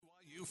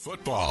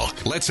Football.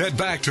 Let's head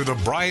back to the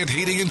Bryant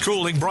Heating and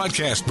Cooling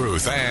broadcast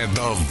booth and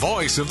the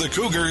voice of the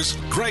Cougars,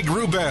 Greg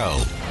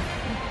Wrubell.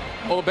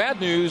 Well, the bad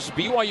news,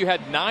 BYU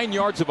had 9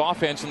 yards of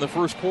offense in the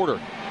first quarter.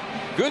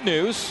 Good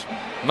news,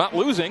 not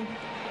losing.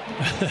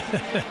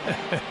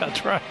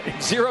 That's right.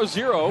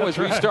 0-0 as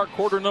we start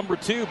quarter number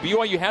 2.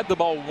 BYU had the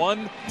ball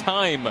 1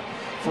 time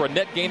for a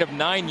net gain of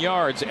 9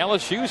 yards.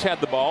 LSU's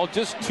had the ball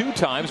just 2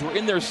 times. We're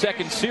in their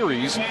second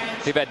series.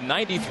 They've had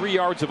 93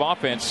 yards of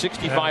offense,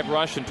 65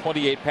 rush and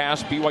 28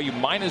 pass. BYU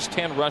minus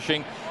 10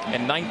 rushing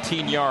and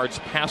 19 yards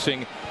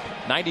passing.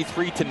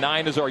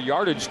 93-9 is our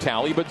yardage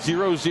tally, but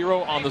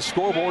 0-0 on the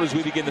scoreboard as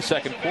we begin the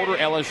second quarter.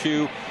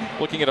 LSU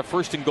looking at a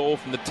first and goal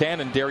from the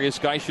 10, and Darius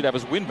Geis should have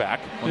his win back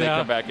when they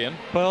come back in.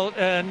 Well,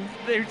 and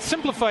they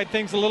simplified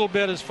things a little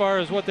bit as far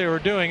as what they were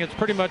doing. It's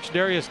pretty much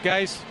Darius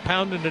Geis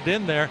pounding it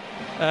in there,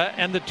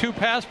 and the 2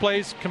 pass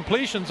plays,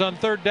 completions on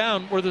third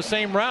down were the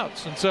same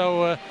routes, and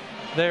so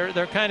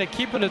they're kind of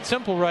keeping it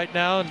simple right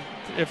now. And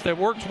if it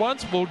works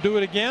once, we'll do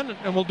it again,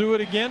 and we'll do it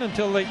again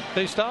until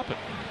they stop it.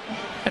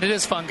 And it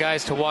is fun,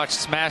 guys, to watch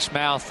smash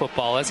mouth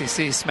football.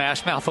 SEC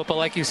smash mouth football.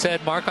 Like you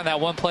said, Mark, on that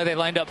one play, they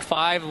lined up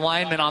 5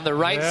 linemen on the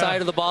right side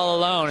of the ball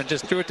alone and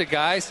just threw it to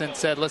Geis and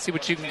said, let's see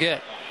what you can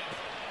get.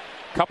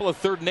 Couple of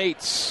 3rd and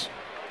 8s.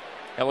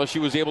 LSU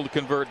was able to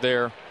convert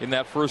there in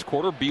that first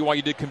quarter.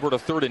 BYU did convert a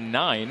 3rd and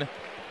 9.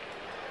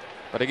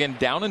 But again,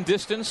 down in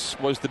distance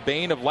was the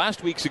bane of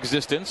last week's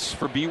existence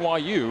for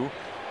BYU.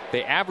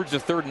 They averaged a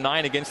 3rd and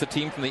 9 against the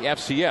team from the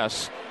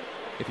FCS.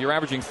 If you're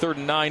averaging 3rd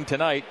and 9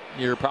 tonight,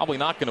 you're probably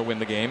not going to win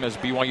the game, as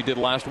BYU did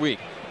last week.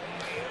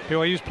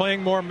 BYU's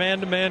playing more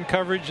man-to-man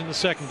coverage in the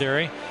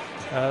secondary.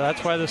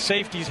 That's why the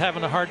safety's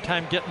having a hard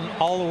time getting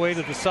all the way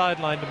to the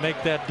sideline to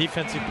make that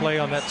defensive play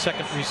on that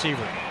second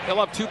receiver. They'll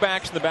have 2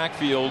 backs in the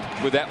backfield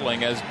with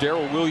Etling, as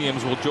Darrell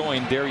Williams will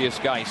join Darius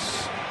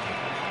Geis.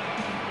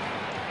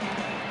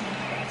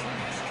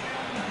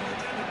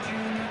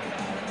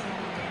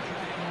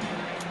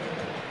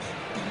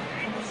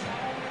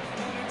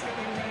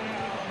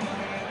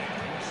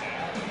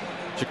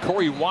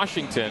 Corey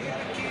Washington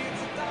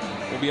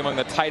will be among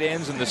the tight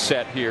ends in the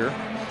set here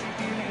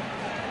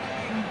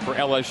for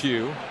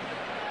LSU.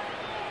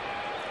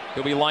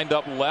 He'll be lined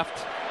up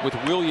left with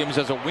Williams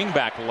as a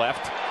wingback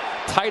left.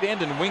 Tight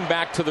end and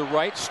wingback to the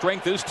right.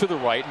 Strength is to the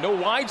right. No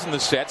wides in the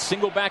set.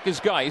 Single back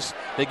is Geis.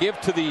 They give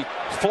to the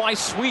fly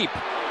sweep.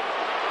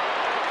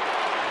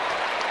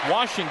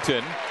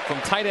 Washington from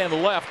tight end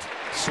left,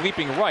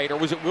 sweeping right, or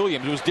was it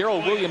Williams? It was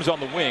Darrell Williams on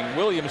the wing.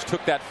 Williams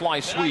took that fly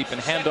sweep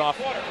and handoff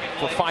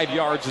for 5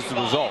 yards as the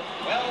result.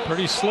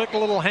 Pretty slick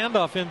little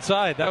handoff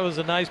inside. That was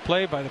a nice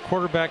play by the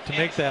quarterback to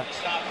make that.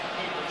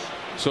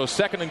 So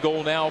 2nd and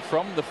goal now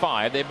from the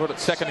 5. They put it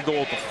 2nd and goal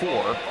at the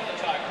 4.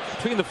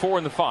 Between the 4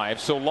 and the 5.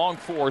 So long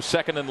 4,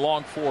 2nd and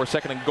long 4,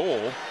 2nd and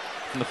goal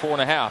from the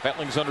 4.5.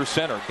 Etling's under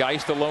center.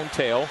 Geis the lone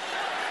tail.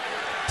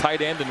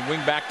 Tight end and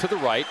wingback to the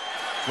right.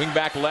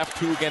 Wingback left,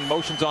 2 again,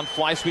 motions on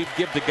fly sweep,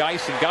 give to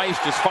Geis, and Geis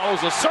just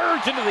follows a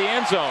surge into the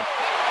end zone.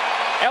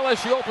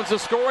 LSU opens the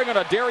scoring on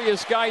a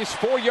Darius Geis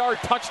 4-yard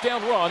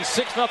touchdown run.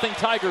 6-0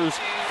 Tigers,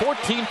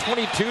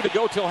 14:22 to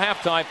go till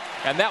halftime,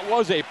 and that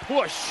was a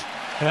push.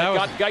 That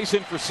got Geis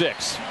in for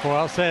 6. Well,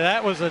 I'll say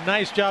that was a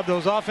nice job.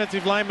 Those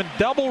offensive linemen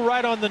double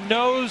right on the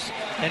nose,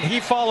 and he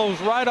follows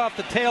right off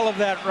the tail of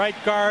that right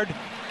guard,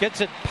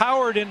 gets it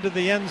powered into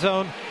the end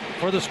zone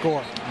for the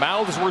score.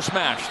 Mouths were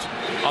smashed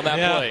on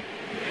that play.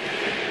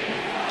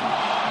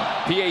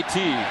 PAT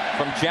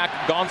from Jack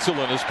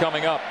Gonsolin is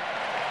coming up.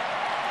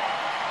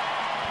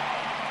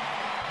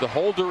 The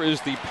holder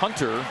is the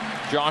punter,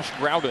 Josh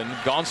Groudon.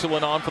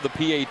 Gonsolin on for the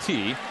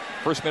PAT.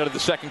 First minute of the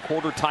second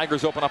quarter,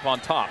 Tigers open up on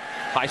top.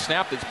 High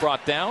snap that's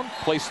brought down,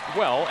 placed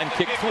well, and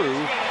kicked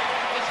through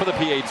for the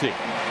PAT.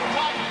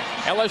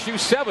 LSU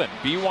 7,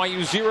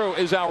 BYU 0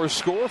 is our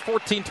score.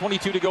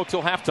 14:22 to go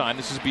till halftime.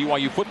 This is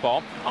BYU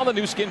football on the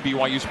new skin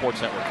BYU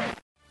Sports Network.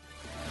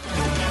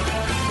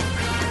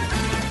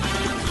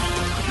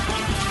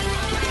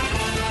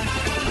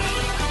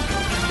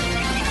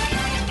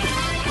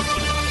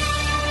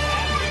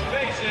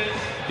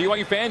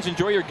 BYU fans,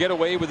 enjoy your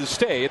getaway with a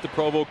stay at the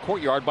Provo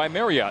Courtyard by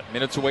Marriott.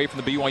 Minutes away from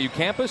the BYU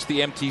campus,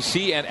 the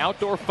MTC, and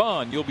outdoor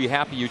fun. You'll be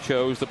happy you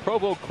chose the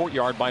Provo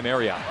Courtyard by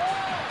Marriott.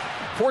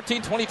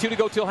 14:22 to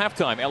go till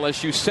halftime.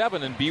 LSU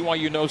 7 and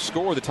BYU no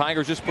score. The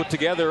Tigers just put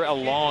together a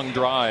long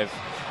drive.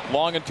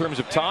 Long in terms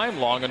of time,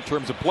 long in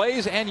terms of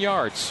plays and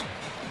yards.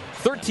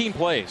 13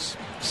 plays,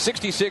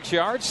 66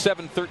 yards,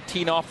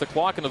 7:13 off the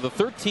clock. And of the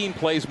 13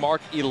 plays,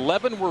 Mark,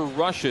 11 were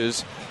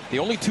rushes. The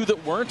only 2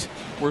 that weren't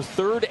were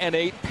 3rd and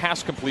 8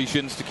 pass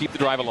completions to keep the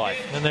drive alive.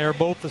 And they're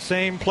both the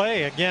same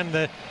play. Again,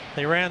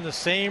 they ran the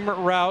same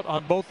route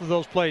on both of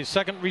those plays.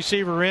 Second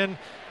receiver in,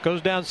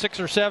 goes down 6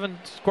 or 7,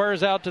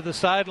 squares out to the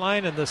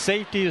sideline, and the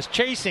safety is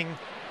chasing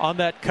on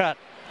that cut.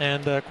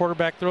 And the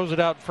quarterback throws it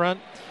out front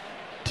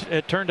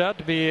it turned out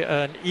to be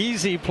an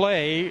easy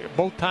play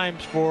both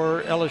times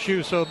for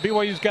LSU. So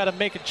BYU's got to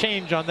make a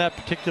change on that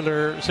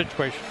particular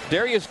situation.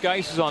 Darius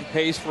Geis is on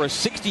pace for a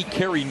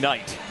 60-carry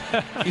night.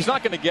 He's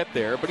not going to get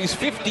there, but he's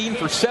 15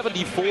 for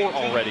 74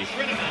 already.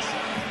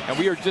 And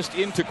we are just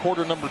into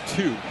quarter number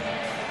 2.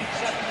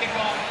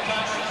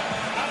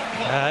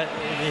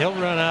 He'll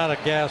run out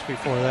of gas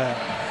before that.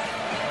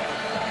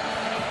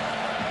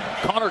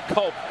 Connor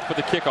Culp for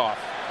the kickoff.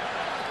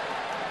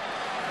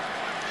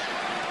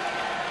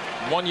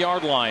 1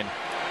 yard line.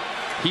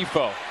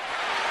 Hefo.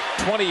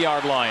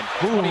 20-yard line.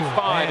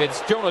 25. Man.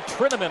 It's Jonah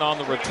Trinnaman on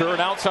the return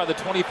outside the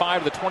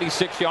 25 to the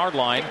 26-yard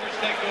line.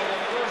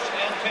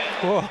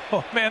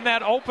 Whoa, man,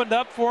 that opened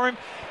up for him.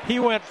 He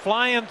went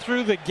flying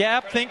through the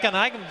gap thinking,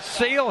 I can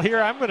sail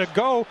here, I'm going to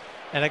go.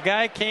 And a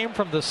guy came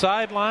from the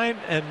sideline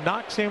and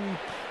knocks him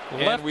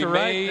left we to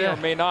right. may or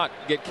may not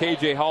get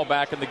KJ Hall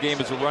back in the game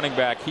as a running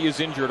back. He is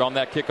injured on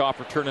that kickoff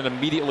return and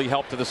immediately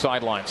helped to the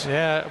sidelines.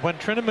 Yeah, when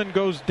Trinnaman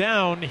goes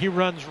down, he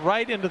runs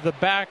right into the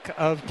back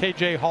of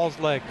KJ Hall's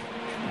leg.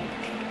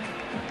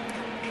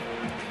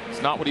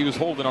 It's not what he was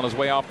holding on his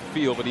way off the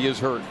field, but he is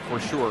hurt for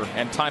sure.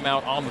 And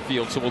timeout on the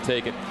field, so we'll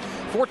take it.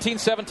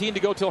 14-17 to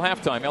go till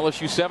halftime.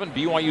 LSU 7,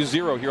 BYU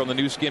 0 here on the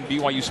new skin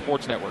BYU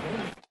Sports Network.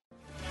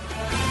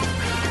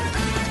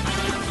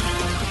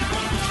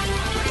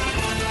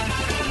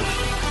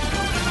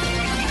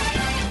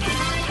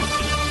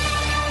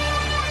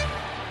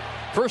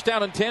 First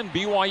down and 10,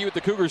 BYU at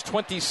the Cougars'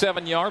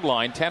 27-yard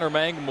line. Tanner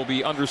Mangum will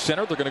be under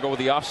center. They're going to go with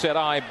the offset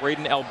eye,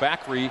 Braden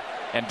El-Bakri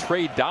and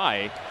Trey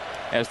Dye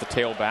as the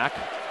tailback.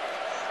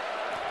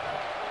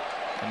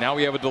 And now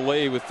we have a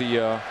delay with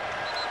the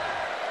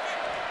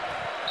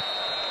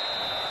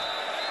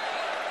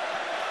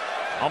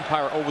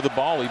umpire over the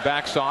ball. He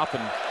backs off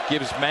and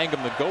gives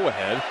Mangum the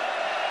go-ahead.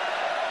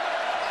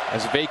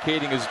 As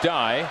vacating is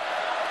Dye.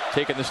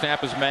 Taking the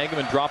snap is Mangum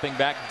and dropping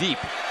back deep.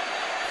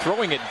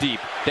 Throwing it deep.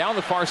 Down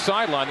the far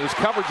sideline. There's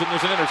coverage and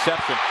there's an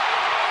interception.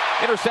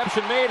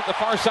 Interception made at the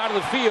far side of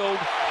the field.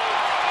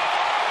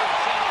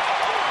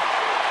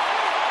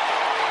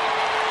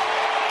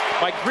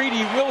 By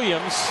Greedy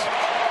Williams.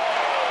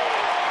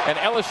 And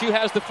LSU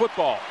has the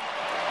football.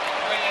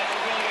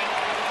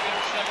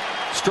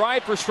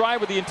 Stride for stride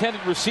with the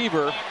intended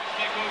receiver.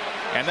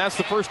 And that's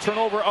the first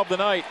turnover of the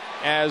night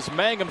as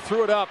Mangum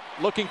threw it up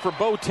looking for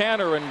Bo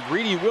Tanner, and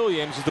Greedy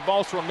Williams, as the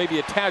ball's thrown maybe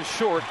a tad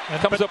short,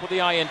 comes up with the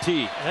INT.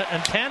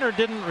 And Tanner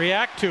didn't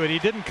react to it. He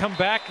didn't come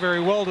back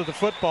very well to the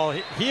football.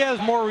 He has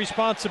more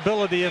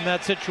responsibility in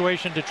that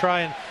situation to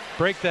try and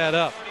break that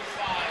up.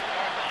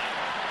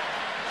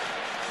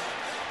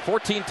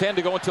 14-10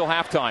 to go until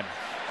halftime.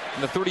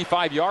 In the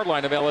 35-yard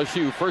line of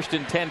LSU, first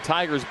and 10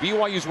 Tigers.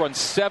 BYU's run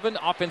 7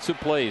 offensive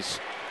plays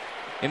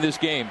in this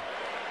game.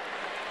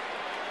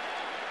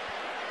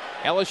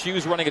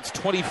 LSU's running its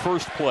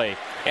 21st play.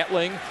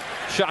 Etling,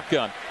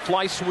 shotgun,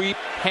 fly sweep,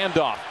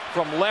 handoff.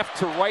 From left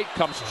to right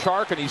comes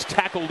Chark, and he's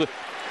tackled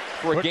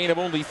for a gain of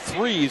only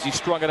 3 as he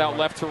strung it out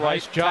left to right.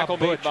 Nice job, Tackle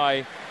made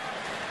by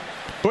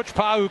Butch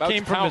Pau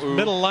came from his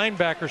middle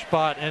linebacker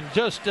spot and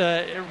just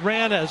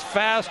ran as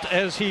fast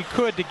as he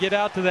could to get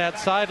out to that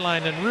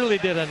sideline and really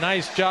did a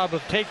nice job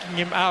of taking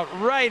him out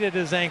right at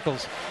his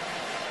ankles.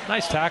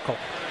 Nice tackle.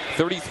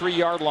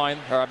 33-yard line,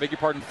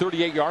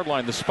 38-yard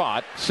line, the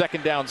spot.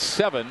 Second down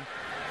 7.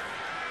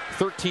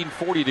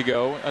 13:40 to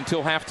go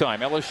until halftime.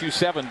 LSU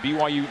 7,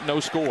 BYU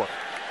no score.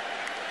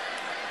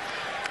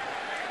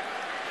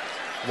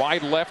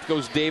 Wide left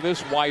goes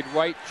Davis, wide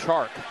right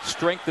Chark.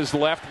 Strength is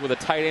left with a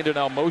tight end and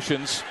now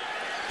motions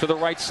to the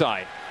right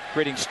side,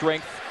 creating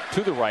strength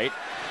to the right.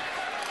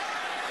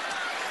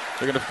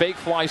 They're going to fake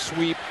fly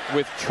sweep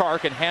with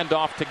Chark and hand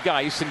off to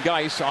Geis, and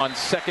Geis on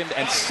 2nd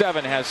and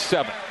 7 has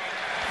 7.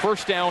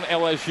 First down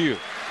LSU.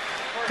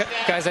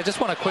 Guys, I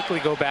just want to quickly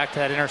go back to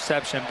that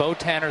interception. Bo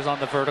Tanner's on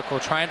the vertical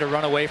trying to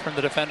run away from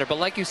the defender. But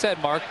like you said,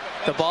 Mark,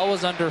 the ball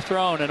was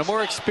underthrown. And a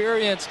more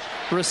experienced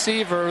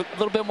receiver, a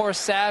little bit more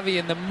savvy,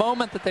 in the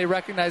moment that they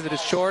recognize it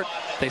is short,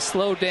 they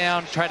slow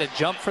down, try to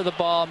jump for the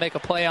ball, make a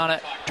play on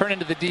it, turn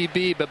into the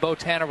DB. But Bo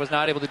Tanner was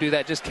not able to do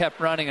that, just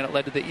kept running, and it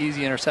led to the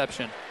easy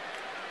interception.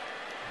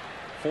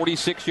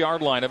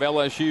 46-yard line of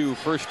LSU,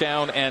 first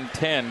down and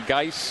 10.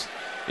 Geis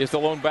is the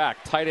lone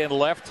back. Tight end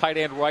left, tight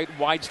end right,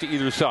 wides to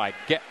either side.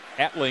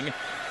 Etling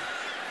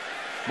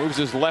moves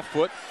his left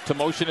foot to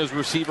motion his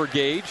receiver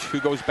Gage, who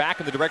goes back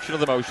in the direction of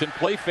the motion.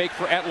 Play fake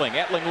for Etling.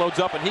 Etling loads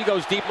up and he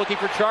goes deep looking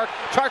for Chark.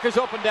 Chark is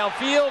open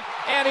downfield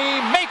and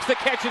he makes the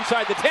catch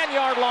inside the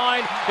 10-yard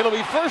line. It'll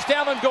be first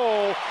down and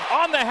goal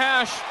on the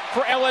hash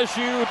for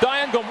LSU.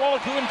 Diane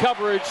Gomolaku in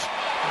coverage.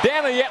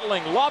 Danny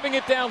Etling lobbing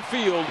it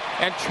downfield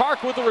and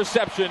Chark with the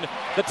reception.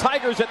 The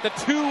Tigers at the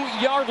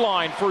 2-yard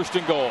line, first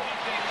and goal.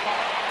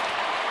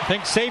 I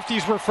think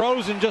safeties were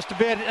frozen just a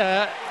bit.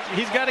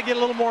 He's got to get a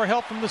little more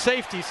help from the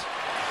safeties.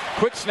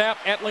 Quick snap,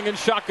 Etling and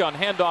shotgun.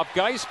 Handoff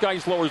Geis.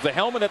 Geis lowers the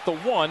helmet at the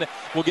 1.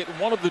 Will get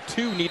one of the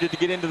 2 needed to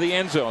get into the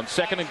end zone.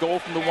 Second and goal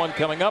from the 1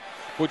 coming up.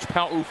 Butch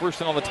Pau first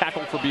and on the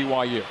tackle for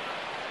BYU.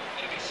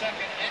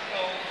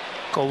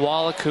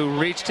 Gowalik, who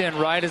reached in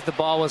right as the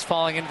ball was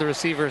falling into the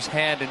receiver's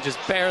hand and just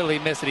barely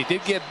missed it. He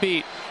did get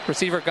beat.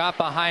 Receiver got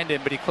behind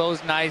him, but he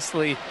closed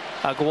nicely.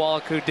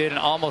 Gowalik, who did, and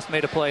almost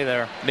made a play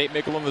there. Nate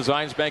Mickel in the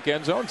Zions Bank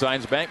end zone.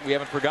 Zions Bank, we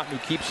haven't forgotten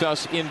who keeps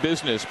us in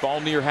business. Ball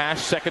near hash,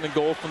 2nd and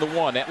goal from the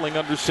 1. Etling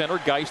under center,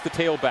 Geis the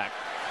tailback.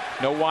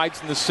 No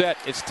wides in the set.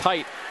 It's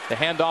tight. The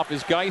handoff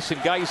is Geis,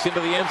 and Geis into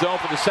the end zone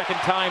for the 2nd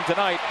time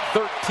tonight.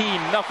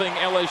 13-0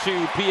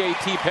 LSU,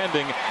 PAT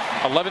pending.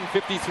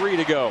 11:53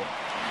 to go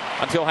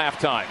until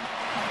halftime.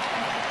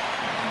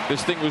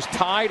 This thing was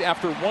tied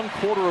after 1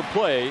 quarter of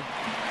play,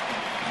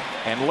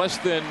 and less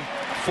than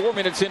 4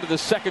 minutes into the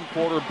 2nd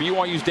quarter,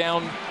 BYU's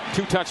down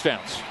 2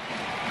 touchdowns.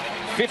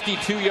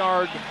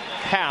 52-yard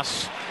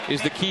pass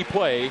is the key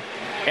play.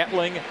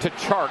 Etling to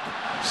Chark,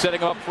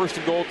 setting up 1st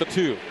and goal at the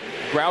 2.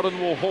 Groudon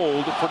will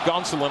hold for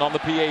Gonsolin on the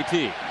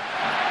PAT.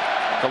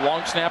 The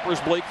long snapper is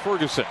Blake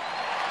Ferguson.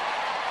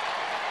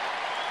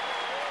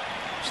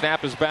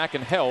 Snap is back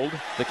and held.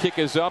 The kick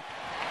is up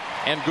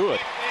and good.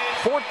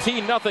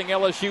 14-0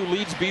 LSU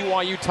leads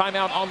BYU.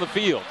 Timeout on the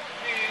field.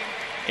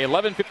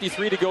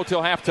 11:53 to go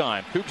till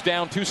halftime. Cougs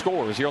down 2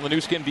 scores here on the new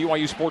skin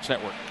BYU Sports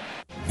Network.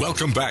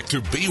 Welcome back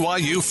to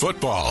BYU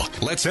football.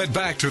 Let's head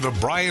back to the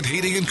Bryant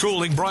Heating and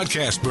Cooling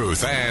broadcast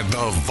booth and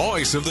the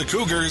voice of the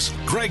Cougars,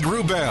 Greg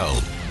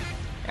Wrubell.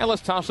 And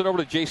let's toss it over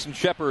to Jason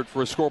Shepard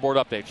for a scoreboard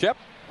update. Shep?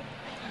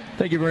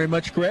 Thank you very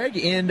much, Greg.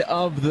 End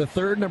of the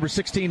 3rd, number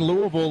 16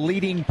 Louisville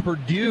leading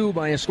Purdue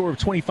by a score of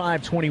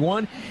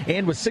 25-21.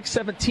 And with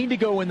 6:17 to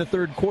go in the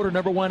 3rd quarter,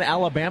 number 1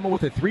 Alabama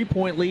with a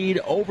 3-point lead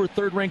over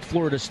 3rd-ranked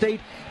Florida State,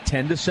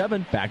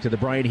 10-7. Back to the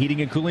Bryant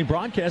Heating and Cooling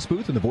broadcast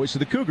booth and the voice of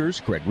the Cougars,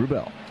 Greg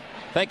Wrubell.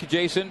 Thank you,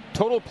 Jason.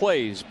 Total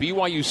plays,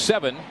 BYU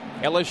 7,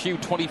 LSU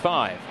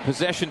 25.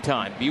 Possession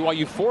time,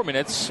 BYU 4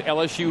 minutes,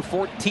 LSU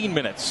 14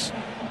 minutes.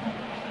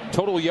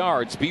 Total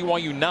yards,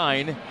 BYU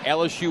 9,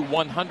 LSU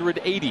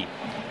 180.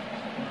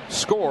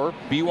 Score,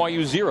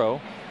 BYU 0,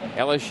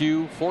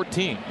 LSU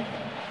 14.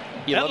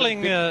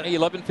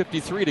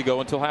 11:53 to go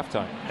until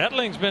halftime.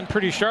 Etling's been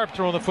pretty sharp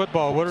throwing the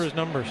football. What are his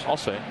numbers? I'll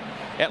say.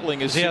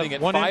 Etling is sitting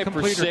at 5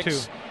 for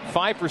 6.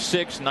 5 for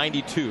 6,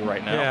 92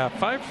 right now. Yeah,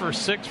 5 for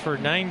 6 for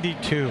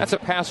 92. That's a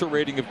passer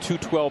rating of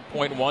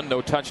 212.1.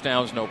 No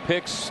touchdowns, no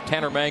picks.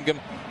 Tanner Mangum,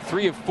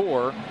 3 of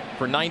 4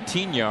 for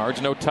 19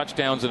 yards. No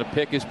touchdowns and a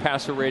pick. His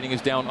passer rating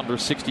is down under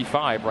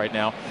 65 right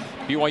now.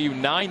 BYU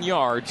 9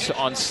 yards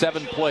on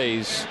 7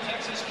 plays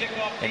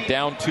and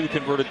down 2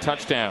 converted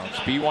touchdowns.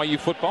 BYU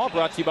football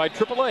brought to you by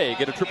AAA.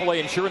 Get a AAA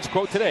insurance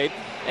quote today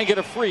and get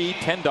a free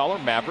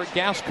 $10 Maverick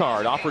gas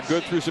card. Offered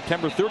good through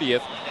September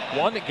 30th.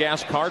 1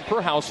 gas card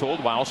per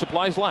household while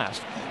supplies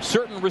last.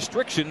 Certain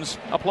restrictions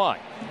apply.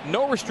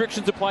 No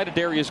restrictions apply to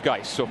Darius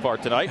Geis so far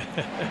tonight.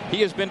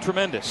 He has been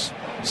tremendous.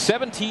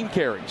 17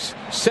 carries,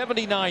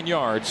 79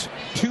 yards,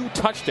 2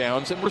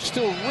 touchdowns, and we're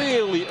still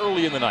really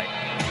early in the night.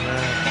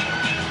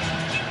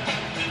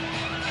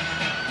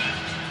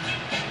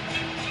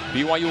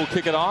 BYU will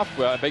kick it off.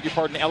 Beg your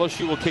pardon,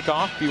 LSU will kick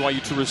off.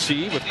 BYU to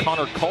receive with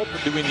Connor Culp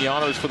doing the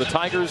honors for the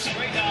Tigers.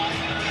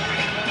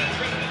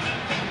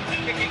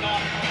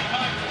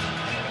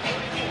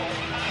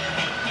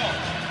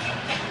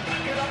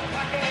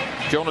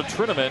 Jonah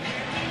Trinnaman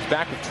is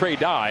back with Trey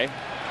Dye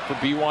for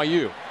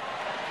BYU.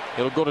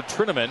 It'll go to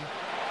Trinnaman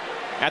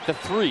at the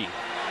 3.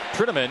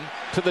 Trinnaman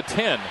to the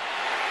 10.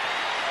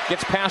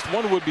 Gets past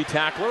one would-be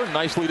tackler.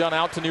 Nicely done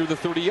out to near the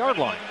 30-yard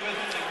line.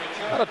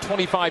 About a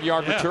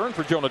 25-yard return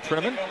for Jonah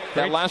Trinnaman.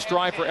 That last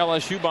drive for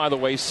LSU, by the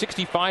way,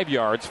 65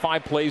 yards,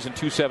 5 plays, and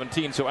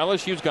 2:17. So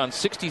LSU's gone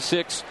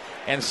 66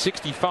 and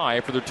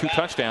 65 for their 2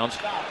 touchdowns.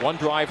 One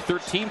drive,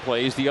 13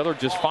 plays. The other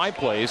just 5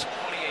 plays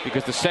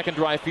because the second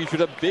drive featured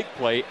a big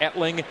play.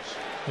 Etling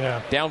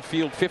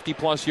downfield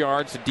 50-plus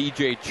yards to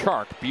DJ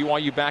Chark.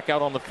 BYU back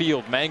out on the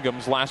field.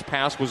 Mangum's last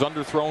pass was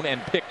underthrown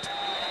and picked.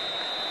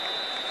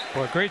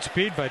 Boy, great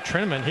speed by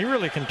Trinnaman. He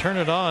really can turn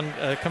it on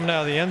coming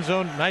out of the end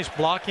zone. Nice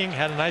blocking,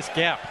 had a nice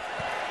gap.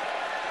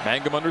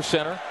 Mangum under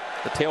center.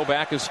 The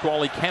tailback is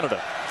Squally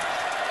Canada.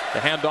 The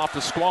handoff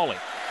to Squally.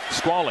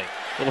 Squally,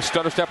 little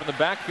stutter step in the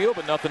backfield,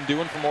 but nothing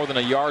doing for more than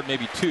a yard,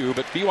 maybe 2.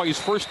 But BYU's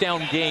first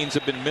down gains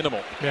have been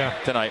minimal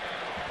tonight.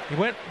 He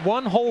went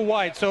one hole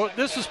wide, so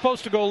this is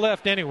supposed to go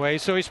left anyway.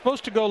 So he's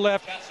supposed to go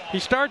left. He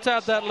starts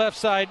out that left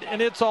side,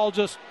 and it's all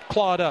just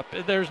clawed up.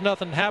 There's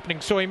nothing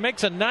happening. So he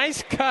makes a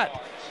nice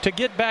cut to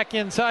get back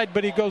inside,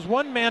 but he goes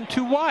one man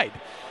too wide.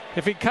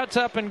 If he cuts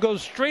up and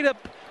goes straight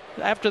up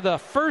after the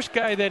first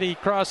guy that he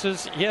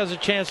crosses, he has a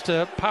chance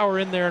to power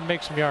in there and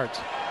make some yards.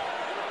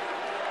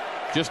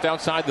 Just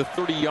outside the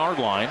 30-yard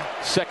line,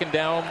 2nd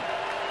down,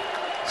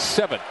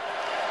 7.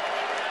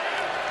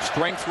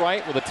 Strength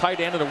right with a tight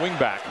end and a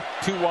wingback.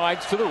 2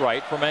 wides to the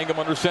right for Mangum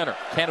under center.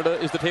 Canada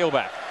is the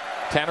tailback.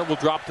 Tanner will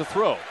drop to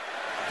throw.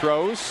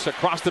 Throws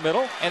across the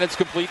middle, and it's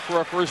complete for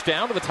a first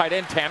down to the tight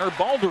end Tanner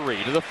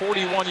Baldery to the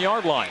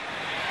 41-yard line.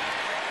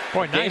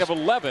 Boy, gain of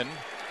 11.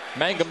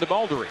 Mangum to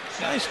Baldery.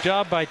 Nice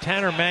job by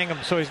Tanner Mangum.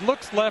 So he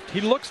looks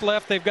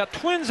left. They've got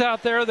twins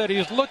out there that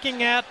he's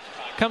looking at.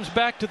 Comes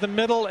back to the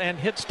middle and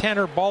hits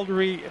Tanner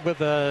Baldery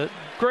with a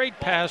great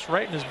pass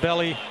right in his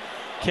belly.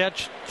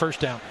 catch, first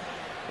down.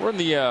 We're in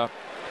the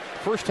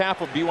first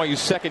half of BYU's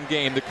second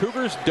game. The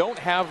Cougars don't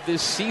have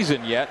this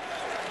season yet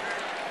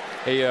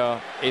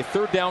a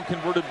third down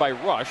converted by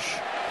rush.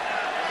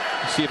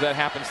 Let's see if that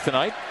happens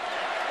tonight.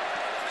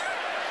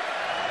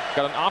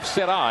 Got an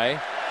offset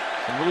eye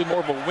and really more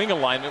of a wing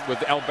alignment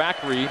with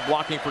Al-Bakri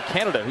blocking for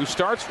Canada, who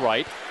starts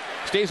right,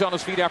 stays on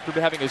his feet after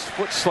having his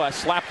foot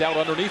slapped out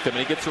underneath him,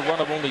 and he gets a run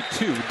of only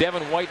 2.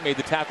 Devin White made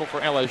the tackle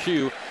for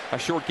LSU. A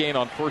short gain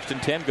on 1st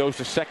and 10, goes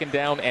to 2nd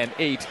down and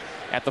 8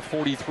 at the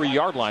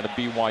 43-yard line of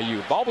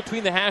BYU. Ball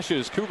between the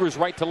hashes, Cougars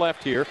right to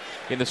left here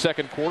in the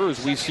second quarter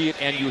as we see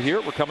it and you hear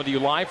it. We're coming to you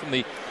live from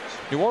the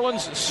New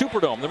Orleans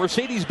Superdome, the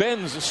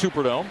Mercedes-Benz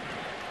Superdome.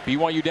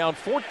 BYU down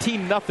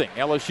 14-0.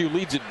 LSU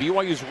leads it.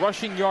 BYU's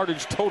rushing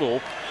yardage total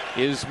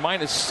is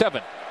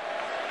 -7.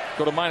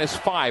 Go to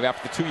 -5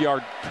 after the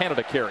 2-yard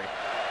Canada carry.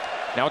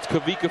 Now it's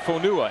Kavika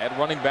Fonua at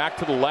running back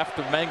to the left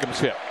of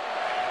Mangum's hip.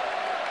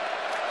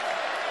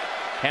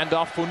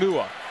 Handoff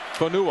Fonua.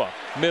 Fonua,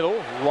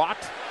 middle,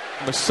 rocked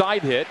from a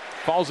side hit.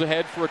 Falls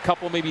ahead for a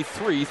couple, maybe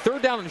 3.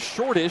 Third down and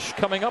shortish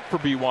coming up for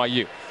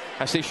BYU.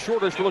 I say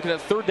shortish, we're looking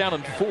at 3rd down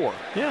and 4.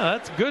 Yeah,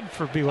 that's good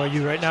for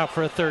BYU right now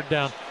for a 3rd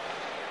down.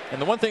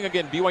 And the one thing,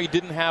 again, BYU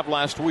didn't have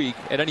last week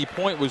at any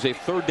point was a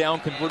 3rd down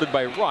converted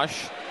by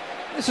rush.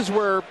 This is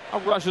where a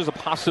rush is a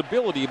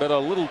possibility, but a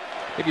little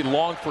maybe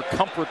long for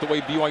comfort the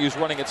way BYU is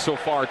running it so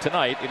far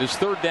tonight. It is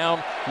 3rd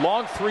down,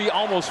 long 3,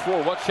 almost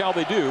 4. What shall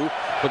they do?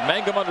 With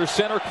Mangum under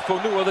center,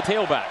 Fonua the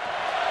tailback.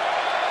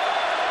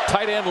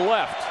 Tight end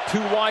left,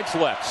 2 wides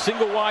left,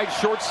 single wide,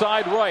 short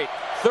side right.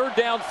 3rd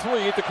down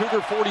 3 at the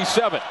Cougar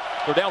 47.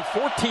 They're down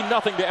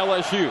 14-0 to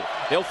LSU.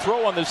 They'll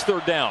throw on this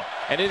 3rd down,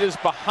 and it is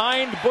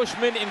behind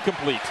Bushman,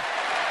 incomplete.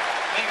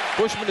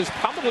 Bushman is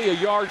probably a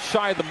yard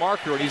shy of the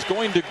marker, and he's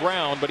going to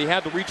ground, but he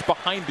had to reach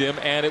behind him,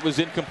 and it was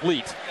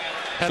incomplete.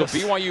 So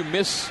BYU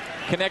missed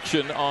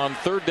connection on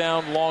 3rd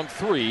down, long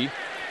 3,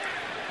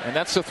 and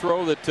that's a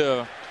throw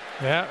that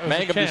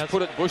Mangum just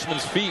put at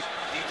Bushman's feet.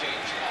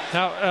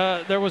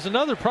 Now, there was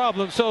another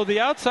problem. So the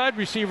outside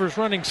receiver's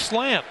running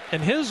slant,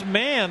 and his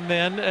man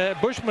then,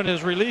 Bushman,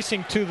 is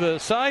releasing to the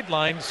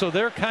sideline, so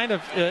they're kind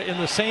of in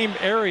the same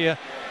area.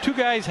 2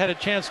 guys had a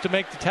chance to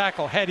make the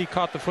tackle had he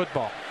caught the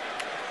football.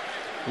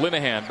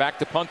 Linehan back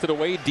to punt it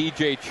away.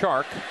 DJ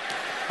Chark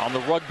on the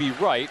rugby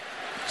right.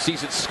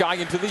 Sees it sky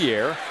into the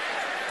air.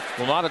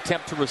 Will not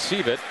attempt to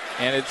receive it,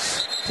 and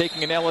it's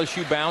taking an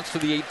LSU bounce to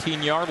the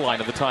 18-yard line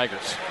of the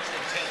Tigers.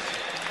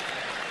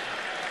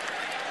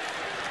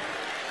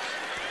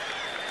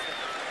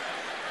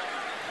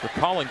 They're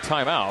calling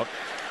timeout,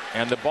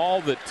 and the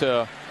ball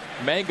that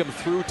Mangum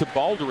threw to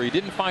Baldry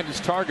didn't find his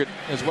target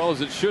as well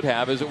as it should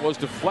have, as it was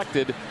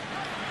deflected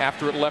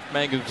after it left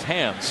Mangum's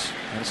hands.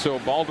 And so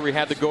Baldry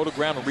had to go to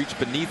ground and reach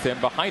beneath him,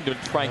 behind him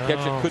to try and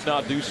catch it, could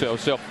not do so.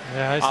 So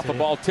off the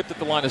ball tipped at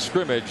the line of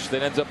scrimmage,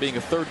 that ends up being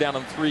a 3rd down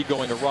and 3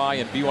 going awry,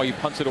 and BYU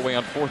punts it away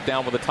on 4th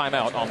down with a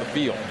timeout on the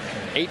field.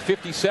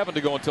 8:57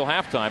 to go until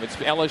halftime. It's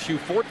LSU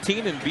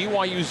 14 and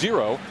BYU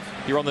 0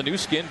 here on the new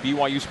skin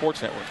BYU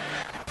Sports Network.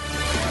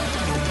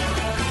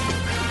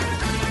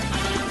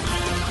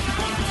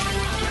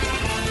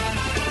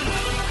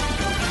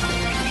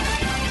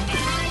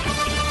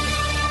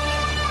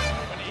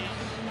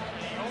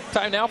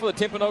 Time now for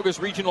the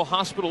Timpanogos Regional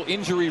Hospital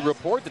Injury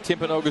Report. The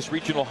Timpanogos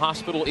Regional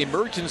Hospital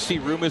Emergency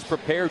Room is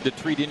prepared to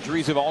treat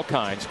injuries of all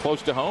kinds.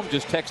 Close to home,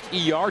 just text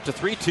ER to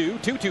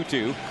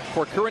 32222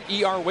 for current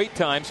ER wait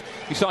times.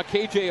 We saw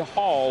KJ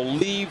Hall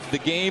leave the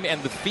game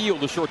and the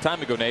field a short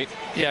time ago, Nate.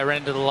 Yeah, ran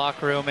into the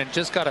locker room and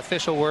just got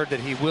official word that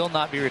he will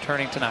not be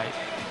returning tonight.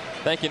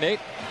 Thank you,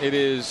 Nate. It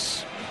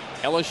is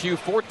LSU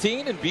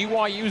 14 and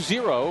BYU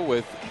 0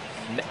 with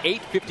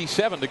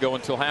 8:57 to go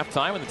until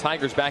halftime, and the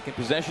Tigers back in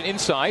possession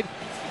inside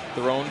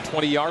their own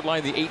 20-yard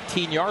line. The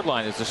 18-yard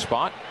line is the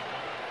spot.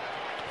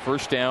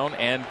 1st down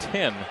and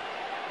 10.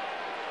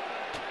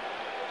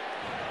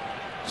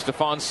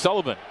 Stephon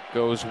Sullivan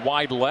goes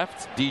wide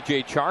left.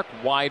 DJ Chark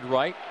wide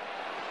right.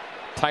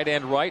 Tight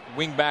end right,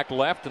 wing back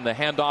left, and the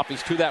handoff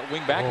is to that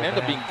wing back, and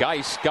ended up being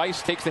Geis.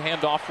 Geis takes the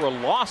handoff for a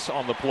loss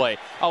on the play.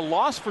 A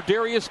loss for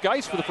Darius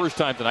Geis for the first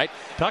time tonight.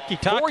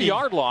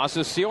 4-yard loss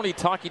as Sione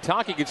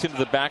Takitaki gets into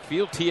the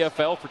backfield.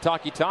 TFL for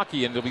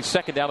Takitaki, and it'll be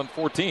 2nd down and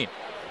 14.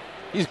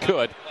 He's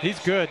good. He's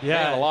good,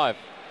 yeah. Man alive.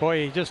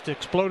 Boy, he just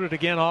exploded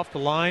again off the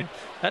line.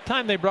 That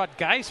time they brought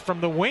Geis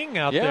from the wing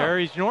out there.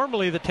 He's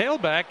normally the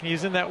tailback, and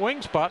he's in that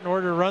wing spot in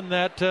order to run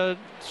that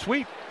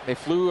sweep. They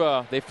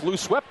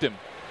swept him,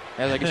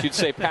 as I guess you'd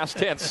say, past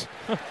tense.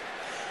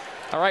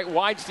 All right,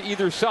 wides to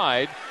either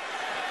side.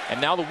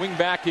 And now the wing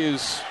back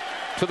is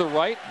to the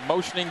right,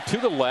 motioning to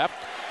the left.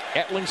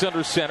 Ettling's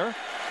under center.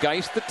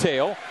 Geis the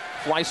tail.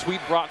 Fly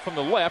sweep brought from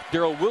the left.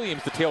 Darrell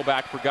Williams, the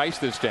tailback for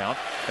Geist this down.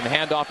 And the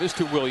handoff is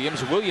to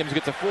Williams. Williams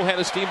gets a full head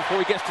of steam before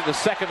he gets to the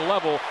second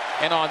level.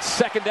 And on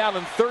second down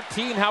and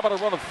 13, how about a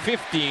run of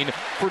 15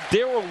 for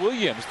Darrell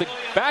Williams? The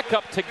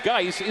backup to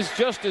Geist is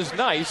just as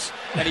nice,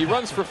 and he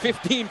runs for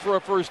 15 for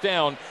a first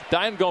down.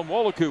 Diane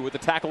Gonwolaku with the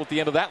tackle at the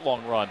end of that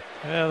long run.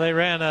 Yeah, they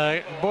ran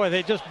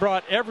they just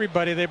brought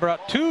everybody. They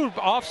brought 2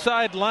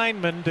 offside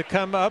linemen to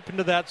come up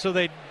into that, so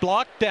they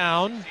block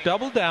down,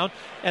 double down,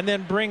 and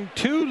then bring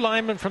 2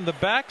 linemen from the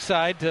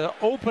backside to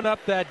open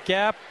up that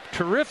gap.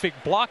 Terrific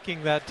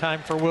blocking that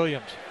time for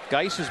Williams.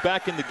 Geist is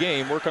back in the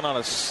game, working on a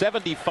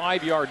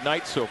 75-yard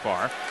night so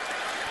far.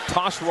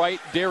 Toss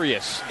right,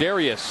 Darius.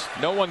 Darius,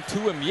 no one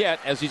to him yet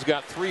as he's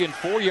got 3 and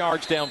 4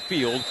 yards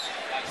downfield.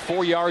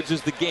 4 yards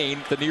is the gain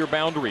at the near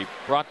boundary.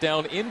 Brought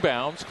down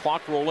inbounds,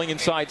 clock rolling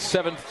inside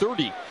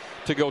 7:30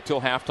 to go till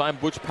halftime.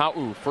 Butch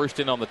Pau first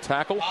in on the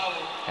tackle,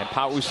 and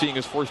Pau seeing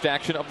his first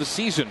action of the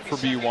season for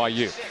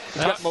BYU.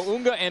 He's got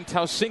Mounga and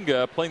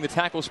Tausinga playing the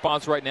tackle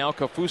spots right now.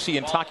 Kafusi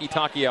and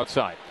Taki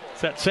outside.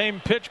 It's that same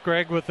pitch,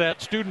 Greg, with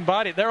that student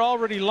body. They're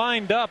already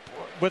lined up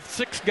with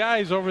 6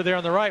 guys over there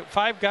on the right,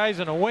 5 guys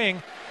in a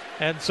wing.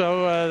 And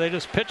so they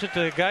just pitch it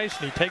to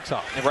Geist, and he takes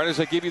off. And right as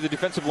I give you the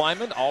defensive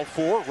linemen, all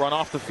 4 run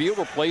off the field,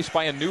 replaced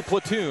by a new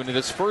platoon. It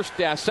is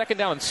second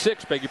down and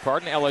 6,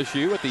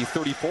 LSU at the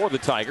 34 of the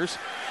Tigers.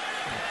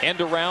 End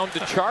around to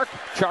Chark.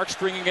 Chark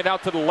stringing it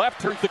out to the left,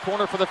 turns the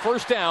corner for the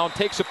first down,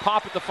 takes a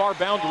pop at the far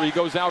boundary,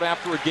 goes out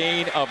after a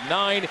gain of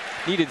 9.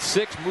 Needed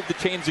 6, moved the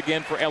chains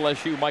again for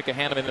LSU. Micah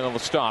Hanneman on the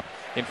stop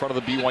in front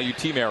of the BYU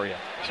team area.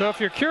 So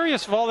if you're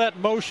curious if all that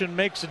motion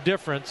makes a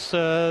difference,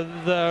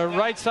 the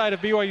right side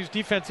of BYU's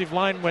defensive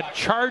line went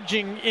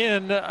charging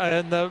in,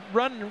 and the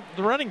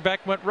running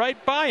back went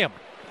right by him.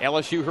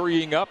 LSU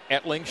hurrying up,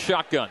 Etling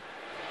shotgun.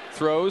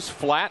 Throws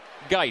flat,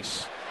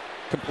 Geist.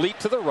 Complete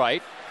to the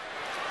right.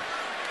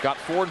 Got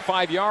 4 and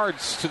 5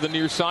 yards to the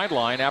near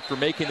sideline after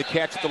making the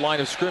catch at the line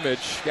of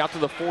scrimmage. Out to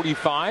the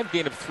 45,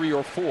 gain of 3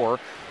 or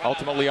 4,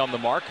 ultimately on the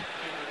mark.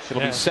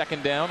 It'll be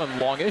second down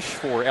and longish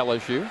for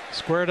LSU.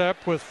 Squared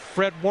up with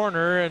Fred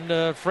Warner,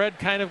 and Fred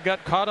kind of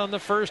got caught on the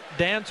first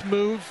dance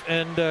move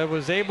and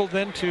was able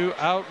then to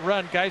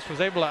outrun. Geist was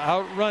able to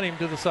outrun him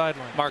to the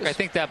sideline. Mark, I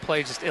think that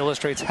play just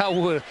illustrates how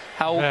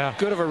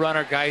good of a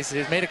runner Geist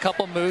is. Made a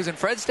couple moves, and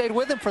Fred stayed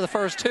with him for the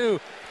first 2,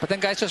 but then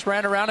Geist just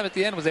ran around him at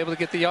the end, was able to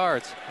get the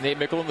yards. Nate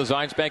Mickle in the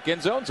Zions Bank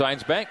end zone.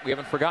 Zions Bank, we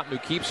haven't forgotten who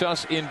keeps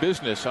us in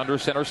business. Under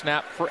center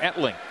snap for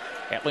Etling.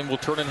 Etling will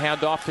turn and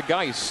hand off to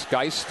Geist.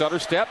 Geist stutter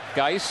step.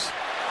 Geist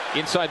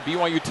inside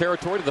BYU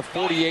territory to the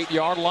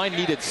 48-yard line.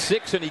 Needed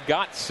 6, and he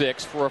got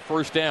 6 for a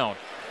first down.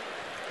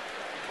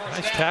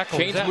 Nice tackle.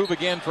 Chains move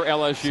again for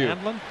LSU.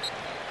 Sandlin.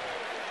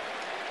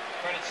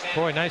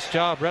 Boy, nice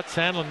job. Rhett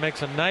Sandlin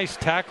makes a nice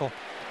tackle.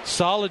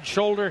 Solid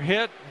shoulder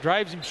hit.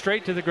 Drives him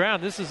straight to the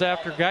ground. This is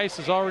after Geist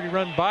has already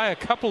run by a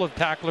couple of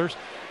tacklers.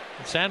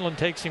 And Sandlin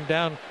takes him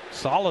down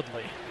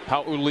solidly.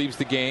 Pau leaves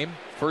the game.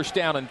 First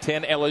down and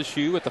 10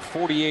 LSU at the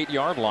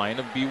 48-yard line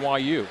of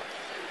BYU.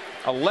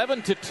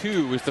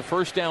 11-2 is the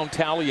first down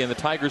tally in the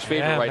Tigers'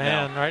 favor now.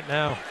 Right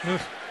now.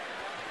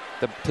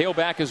 The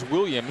tailback is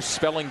Williams,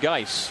 spelling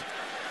Geist.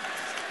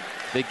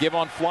 They give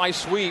on fly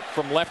sweep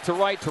from left to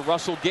right to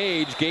Russell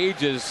Gage.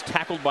 Gage is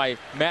tackled by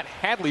Matt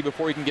Hadley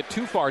before he can get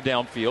too far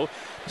downfield.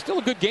 Still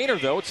a good gainer,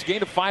 though. It's a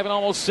gain of 5 and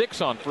almost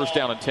 6 on first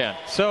down and 10.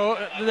 So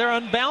they're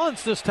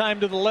unbalanced this time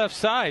to the left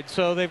side.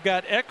 So they've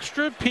got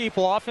extra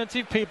people,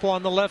 offensive people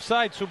on the left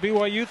side. So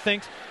BYU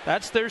thinks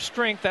that's their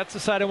strength. That's the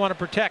side I want to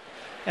protect.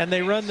 And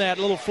they run that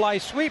little fly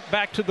sweep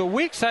back to the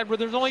weak side where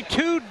there's only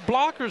 2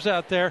 blockers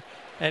out there.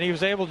 And he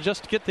was able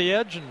just to get the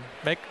edge and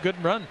make a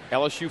good run.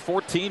 LSU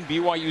 14,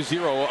 BYU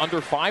 0.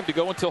 Under 5 to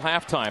go until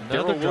halftime.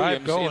 Darrell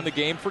Williams in the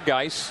game for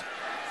Geist.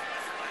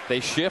 They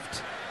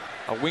shift.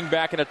 A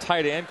wingback and a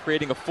tight end,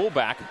 creating a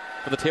fullback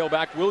for the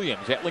tailback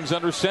Williams. Etling's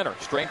under center.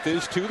 Strength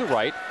is to the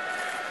right.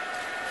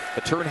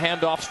 The turn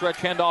handoff, stretch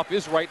handoff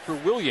is right for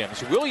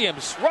Williams.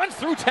 Williams runs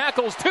through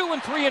tackles 2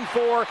 and 3 and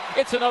 4.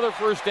 It's another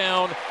first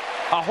down.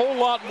 A whole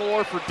lot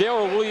more for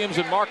Darrell Williams.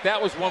 And Mark,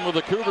 that was one where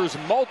the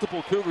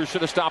multiple Cougars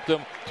should have stopped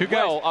him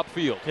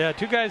upfield. Yeah,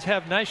 2 guys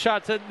have nice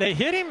shots. They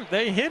hit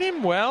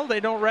him well.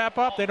 They don't wrap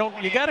up.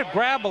 You got to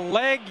grab a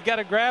leg. You got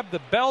to grab the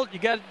belt. You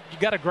got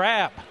to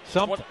grab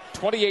something.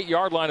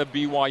 28-yard line of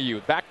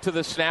BYU. Back to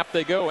the snap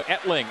they go.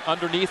 Etling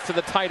underneath to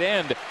the tight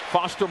end.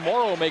 Foster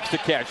Morrow makes the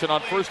catch. And on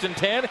first and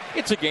 10,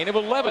 it's a gain of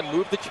 11.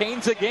 Move the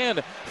chains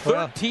again.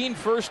 13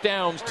 first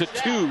downs to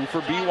 2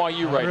 for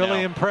BYU right now.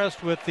 Really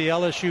impressed with the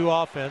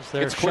LSU offense.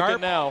 They're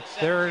sharp now.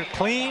 They're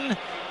clean.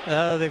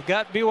 They've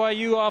got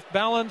BYU off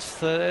balance.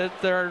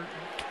 They're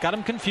got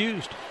them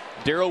confused.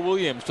 Darrell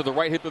Williams to the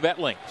right hip of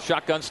Etling.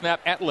 Shotgun snap,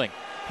 Etling.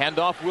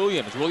 Handoff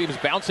Williams. Williams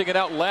bouncing it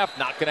out left.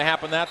 Not going to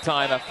happen that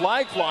time. A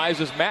flag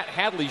flies as Matt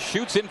Hadley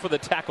shoots in for the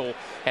tackle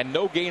and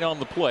no gain on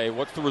the play.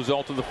 What's the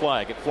result of the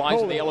flag? It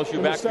flies in the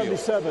LSU backfield.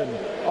 77,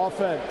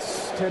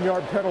 offense,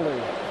 10-yard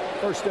penalty,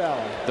 first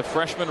down. The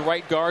freshman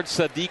right guard,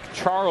 Sadiq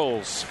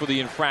Charles, for the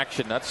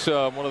infraction. That's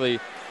one of the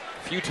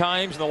A few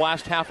times in the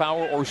last half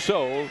hour or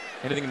so,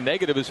 anything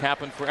negative has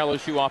happened for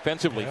LSU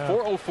offensively.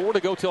 4:04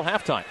 to go till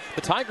halftime.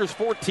 The Tigers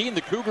 14,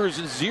 the Cougars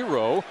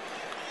 0.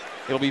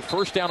 It'll be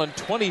first down and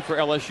 20 for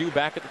LSU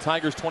back at the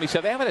Tigers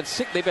 27.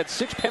 They've had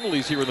 6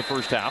 penalties here in the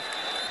first half,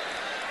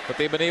 but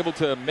they've been able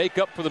to make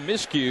up for the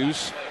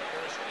miscues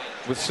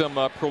with some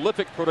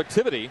prolific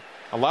productivity.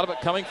 A lot of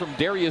it coming from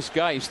Darius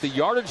Geis. The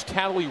yardage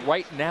tally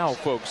right now,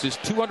 folks, is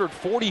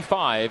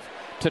 245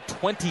 to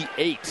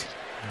 28.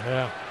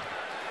 Yeah.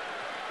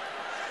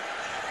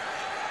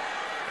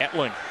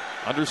 Etling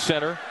under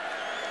center.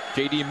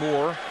 J.D.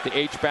 Moore, the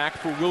H-back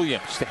for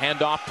Williams. The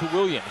handoff to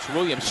Williams.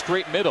 Williams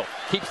straight middle.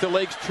 Keeps the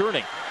legs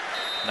churning.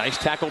 Nice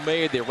tackle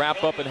made. They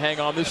wrap up and hang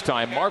on this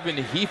time. Marvin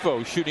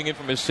Hefo shooting in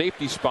from his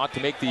safety spot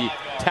to make the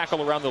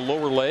tackle around the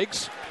lower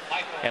legs.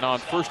 And on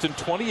 1st and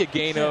 20, a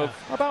gain of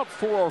about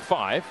 4 or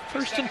 5.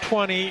 1st and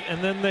 20,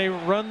 and then they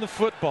run the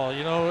football.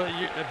 You know,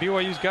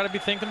 BYU's got to be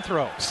thinking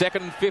throw.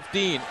 2nd and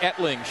 15,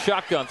 Etling,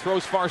 shotgun,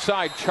 throws far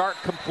side. Chart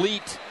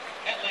complete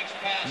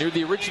near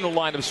the original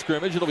line of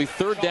scrimmage. It'll be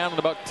 3rd down and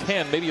about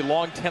 10, maybe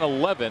long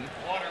 10-11.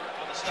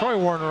 Troy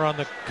Warner on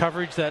the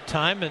coverage that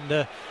time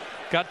and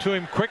got to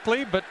him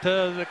quickly, but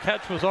the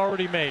catch was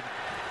already made.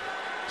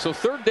 So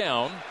 3rd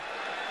down.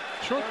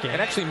 Short game.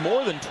 And actually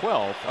more than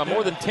 12.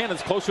 More than 10.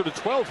 It's closer to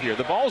 12 here.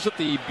 The ball's at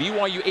the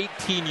BYU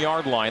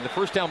 18-yard line. The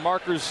first down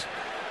markers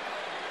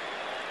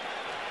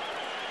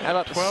at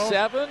about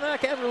 7. I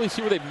can't really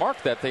see where they've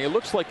marked that thing. It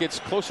looks like it's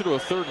closer to a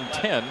 3rd and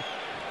 10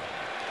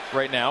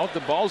 right now.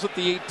 The ball's at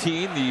the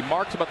 18. The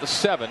mark's about the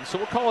 7. So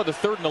we'll call it a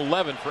 3rd and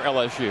 11 for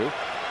LSU.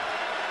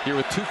 Here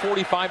with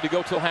 2:45 to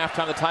go till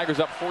halftime. The Tigers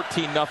up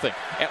 14-0.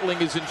 Etling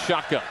is in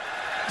shotgun.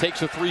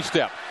 Takes a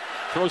 3-step.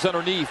 Throws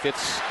underneath.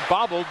 It's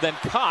bobbled, then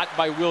caught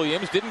by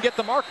Williams. Didn't get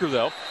the marker,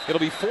 though. It'll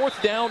be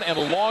 4th down and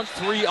a long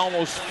 3,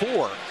 almost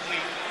 4.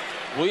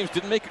 Williams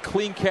didn't make a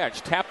clean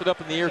catch. Tapped it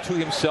up in the air to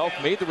himself.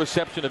 Made the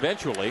reception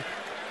eventually.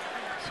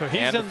 So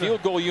he's and in the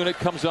field goal unit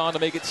comes on to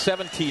make it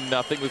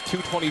 17-0 with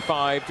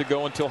 2:25 to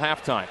go until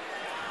halftime.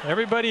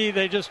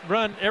 They just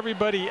run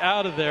everybody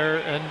out of there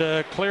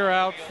and clear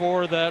out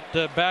for that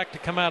back to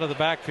come out of the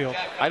backfield.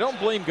 I don't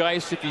blame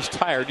Geis if he's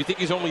tired. Do you think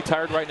he's only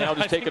tired right now,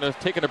 just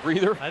taking a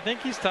breather? I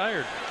think he's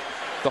tired.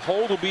 The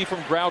hold will be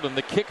from Groudon.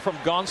 The kick from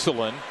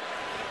Gonsolin.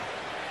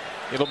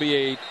 It'll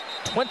be a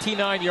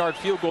 29-yard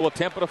field goal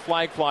attempt, but a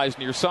flag flies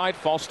near side.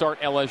 False start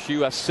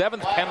LSU, a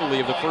 7th penalty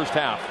of the first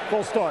half.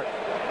 Full start.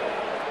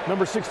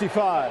 Number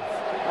 65,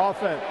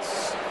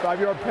 offense,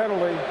 5-yard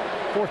penalty,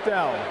 4th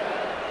down.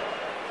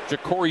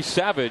 Ja'Cory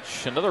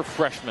Savage, another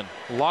freshman.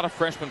 A lot of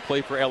freshmen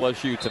play for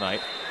LSU tonight.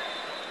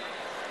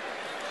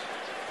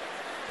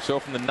 So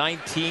from the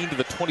 19 to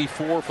the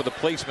 24 for the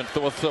placement.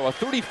 So a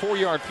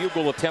 34-yard field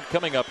goal attempt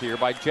coming up here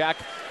by Jack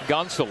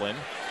Gonsolin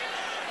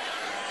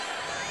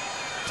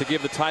to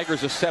give the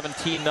Tigers a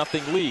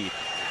 17-0 lead.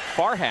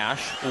 Far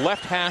hash,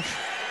 left hash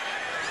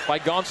by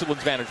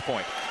Gonsolin's vantage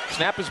point.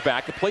 Snap is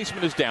back. The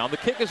placement is down. The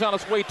kick is on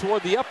its way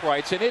toward the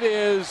uprights, and it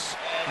is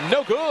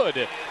no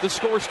good. The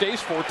score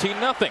stays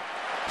 14-0.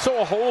 So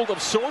a hold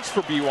of sorts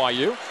for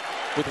BYU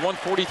with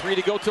 1:43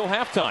 to go till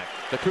halftime.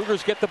 The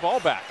Cougars get the ball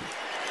back.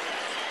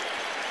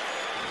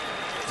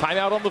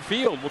 Timeout on the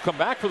field. We'll come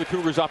back for the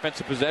Cougars'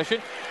 offensive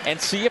possession and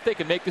see if they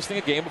can make this thing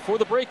a game before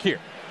the break here.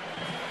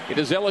 It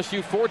is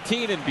LSU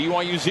 14 and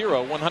BYU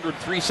 0.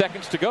 103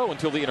 seconds to go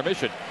until the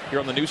intermission here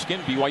on the new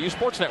skin BYU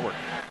Sports Network.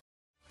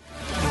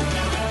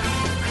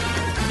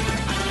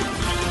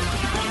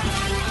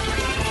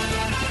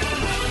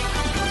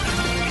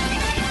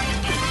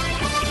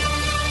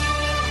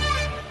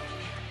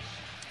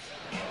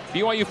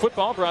 BYU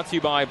football brought to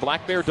you by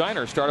Black Bear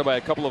Diner, started by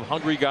a couple of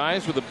hungry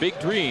guys with a big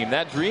dream.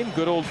 That dream,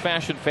 good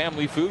old-fashioned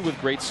family food with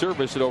great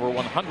service at over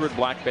 100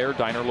 Black Bear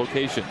Diner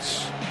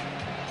locations.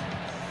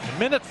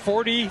 Minute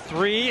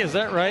 43, is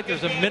that right?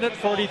 There's a minute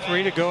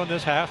 43 to go in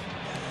this half.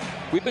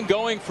 We've been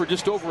going for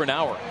just over an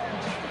hour.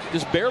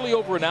 Just barely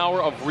over an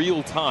hour of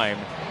real time.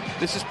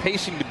 This is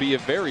pacing to be a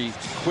very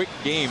quick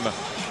game.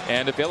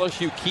 And if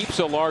LSU keeps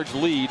a large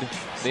lead,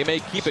 they may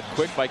keep it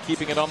quick by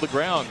keeping it on the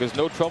ground, because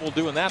no trouble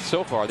doing that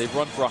so far. They've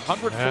run for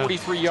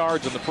 143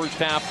 yards in the first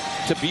half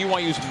to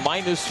BYU's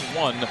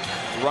 -1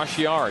 rush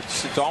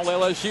yards. It's all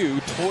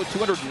LSU.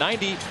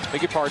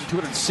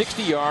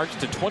 260 yards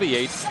to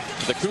 28.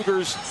 The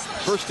Cougars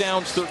first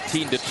downs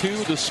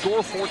 13-2. The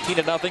score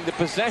 14-0. The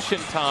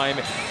possession time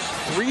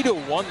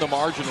 3-1 the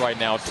margin right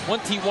now.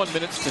 21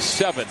 minutes to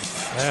 7.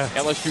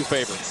 LSU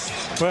favorites.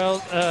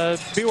 Well,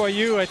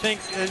 BYU, I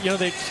think,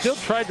 they still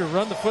tried to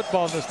run the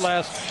football in this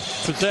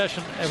last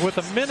possession. And with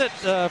a minute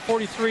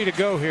 43 to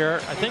go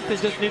here, I think they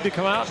just need to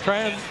come out and try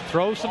and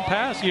throw some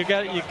passes. You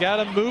got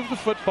to move the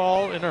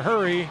football in a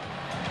hurry,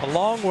 a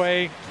long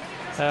way.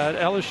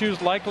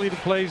 LSU's likely to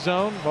play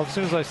zone. Well, as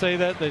soon as I say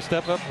that, they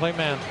step up and play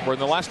man. We're in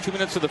the last 2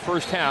 minutes of the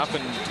first half,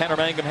 and Tanner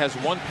Mangum has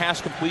 1 pass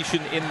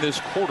completion in this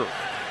quarter.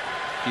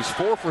 He's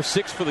 4 for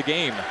 6 for the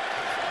game.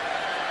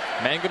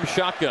 Mangum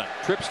shotgun,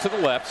 trips to the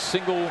left,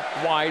 single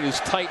wide is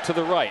tight to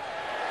the right.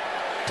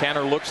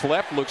 Tanner looks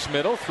left, looks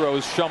middle,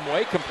 throws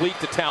Shumway, complete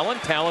to Talon.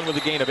 Talon with a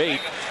gain of 8.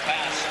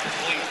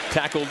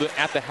 Tackled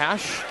at the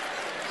hash.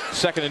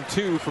 2nd and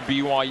 2 for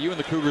BYU, and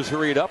the Cougars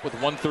hurry it up with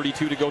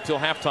 1:32 to go till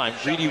halftime.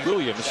 Greedy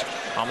Williams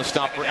on the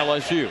stop for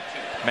LSU.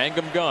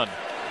 Mangum gun.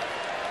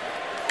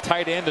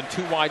 Tight end and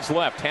 2 wides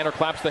left. Tanner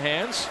claps the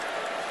hands.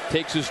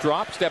 Takes his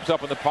drop, steps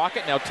up in the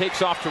pocket, now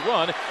takes off to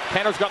run.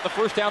 Tanner's got the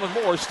first down and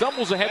more,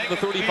 stumbles ahead to the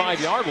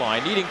 35-yard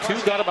line, needing 2,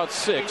 got about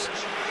 6.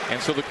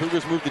 And so the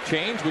Cougars move the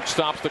change, which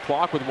stops the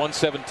clock with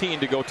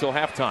 1:17 to go till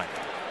halftime.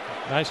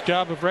 Nice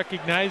job of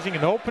recognizing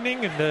an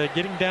opening and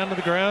getting down to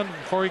the ground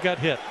before he got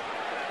hit.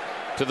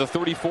 To the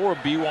 34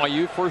 of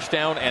BYU, 1st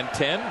down and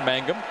 10.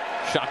 Mangum,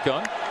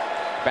 shotgun.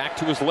 Back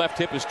to his left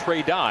hip is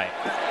Trey Dye.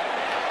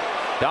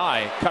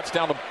 Dye cuts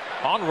down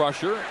on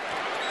rusher.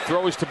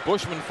 Throws to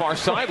Bushman far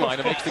sideline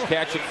and makes the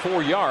catch at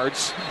 4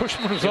 yards.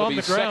 Bushman was on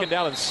the ground. 2nd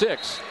down and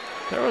 6.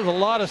 There was a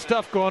lot of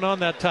stuff going on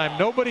that time.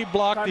 Nobody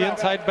blocked the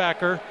inside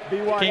backer.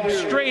 Came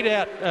straight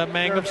at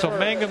Mangum. So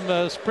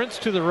Mangum sprints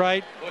to the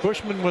right.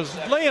 Bushman was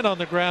laying on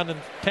the ground,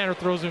 and Tanner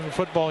throws him the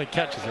football. And he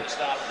catches it.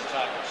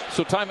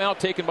 So timeout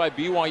taken by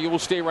BYU. Will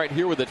stay right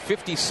here with it.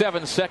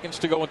 57 seconds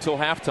to go until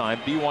halftime.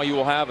 BYU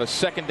will have a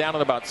 2nd down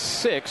and about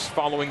 6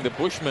 following the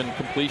Bushman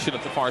completion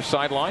at the far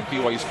sideline.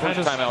 BYU's first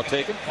timeout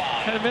taken.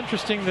 Kind of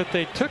interesting that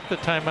they took the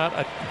timeout.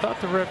 I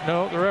thought the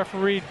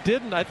referee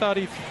didn't. I thought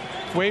he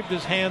waved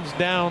his hands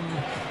down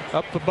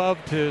up above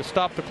to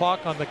stop the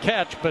clock on the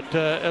catch, but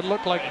it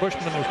looked like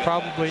Bushman was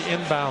probably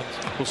inbounds.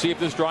 We'll see if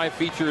this drive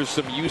features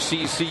some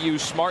UCCU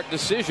smart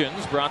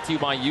decisions, brought to you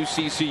by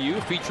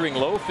UCCU, featuring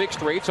low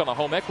fixed rates on a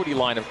home equity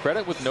line of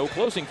credit with no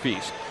closing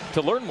fees.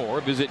 To learn more,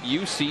 visit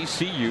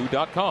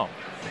uccu.com.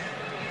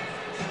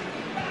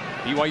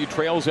 BYU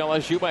trails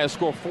LSU by a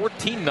score of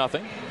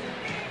 14-0.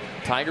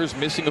 Tigers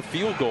missing a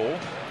field goal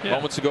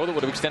moments ago that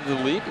would have extended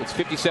the lead. It's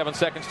 57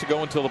 seconds to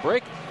go until the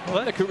break.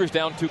 Well, the Cougars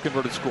down 2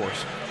 converted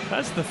scores.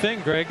 That's the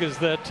thing, Greg, is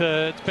that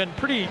it's been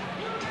pretty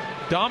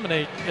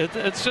dominant.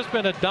 It's just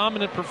been a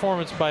dominant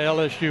performance by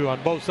LSU on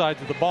both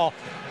sides of the ball,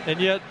 and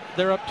yet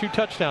they're up 2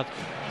 touchdowns.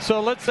 So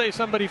let's say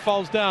somebody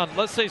falls down.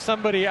 Let's say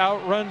somebody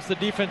outruns the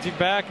defensive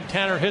back and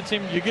Tanner hits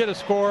him. You get a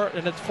score,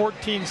 and it's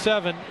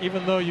 14-7,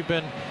 even though you've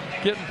been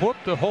getting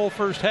whooped the whole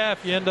first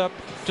half. You end up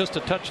just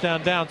a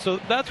touchdown down. So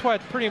that's why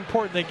it's pretty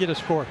important they get a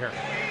score here.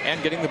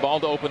 And getting the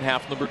ball to open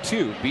half number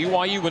 2.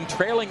 BYU, when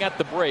trailing at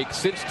the break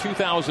since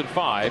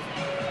 2005,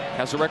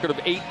 has a record of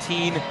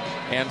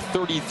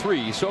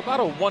 18-33. So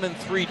about a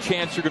 1-3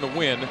 chance you're going to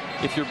win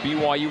if you're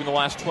BYU in the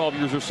last 12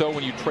 years or so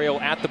when you trail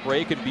at the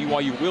break, and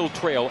BYU will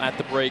trail at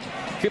the break.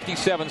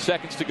 57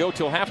 seconds to go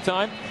till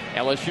halftime.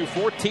 LSU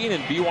 14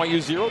 and BYU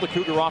 0. The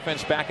Cougar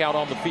offense back out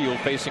on the field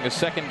facing a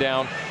 2nd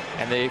down,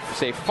 and they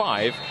say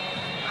 5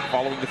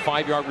 following the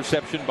 5-yard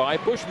reception by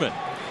Bushman.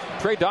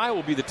 Trey Dye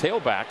will be the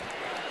tailback.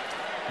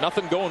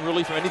 Nothing going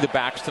really from any of the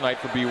backs tonight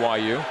for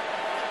BYU.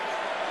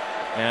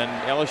 And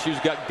LSU's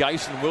got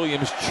Geis and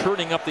Williams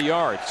churning up the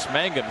yards.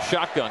 Mangum,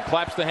 shotgun,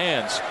 claps the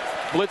hands.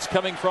 Blitz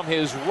coming from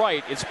his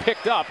right. It's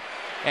picked up,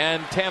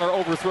 and Tanner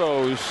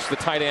overthrows the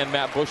tight end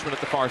Matt Bushman at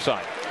the far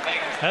side.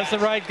 That's the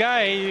right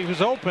guy. He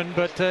was open,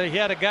 but he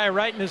had a guy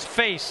right in his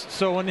face.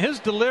 So in his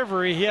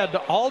delivery, he had to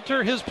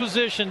alter his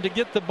position to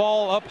get the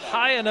ball up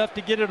high enough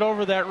to get it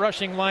over that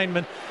rushing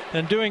lineman.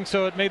 And doing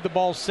so, it made the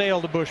ball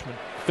sail to Bushman.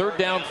 3rd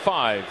down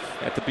 5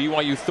 at the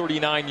BYU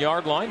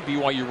 39-yard line.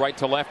 BYU right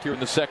to left here in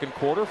the 2nd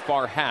quarter.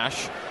 Far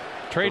hash.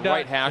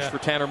 Right hash for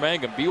Tanner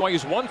Mangum.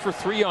 BYU's 1 for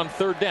 3 on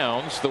 3rd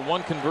downs. The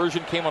 1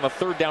 conversion came on a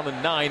 3rd down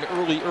and 9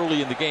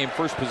 early in the game.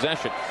 First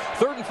possession.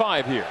 3rd and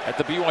 5 here at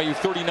the BYU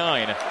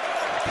 39.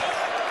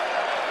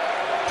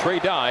 Trey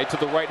Dye to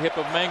the right hip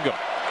of Mangum.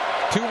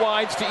 2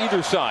 wides to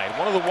either side.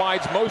 One of the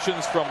wides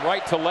motions from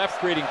right to left,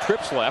 creating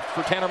trips left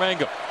for Tanner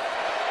Mangum.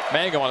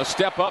 Mangum on a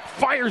step up,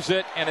 fires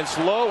it, and it's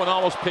low and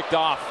almost picked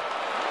off.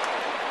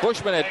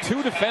 Bushman had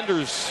 2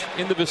 defenders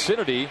in the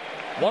vicinity.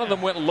 One of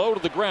them went low to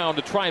the ground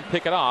to try and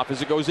pick it off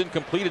as it goes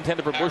incomplete,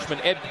 intended for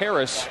Bushman. Ed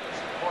Paris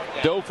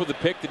dove for the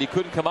pick that he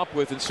couldn't come up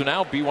with, and so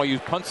now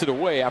BYU punts it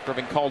away after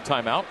having called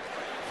timeout.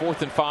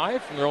 4th and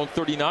 5 from their own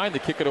 39. They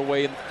kick it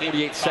away in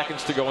 48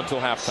 seconds to go until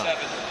halftime.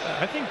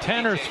 I think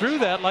Tanner threw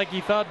that like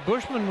he thought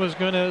Bushman was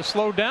going to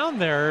slow down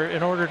there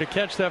in order to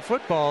catch that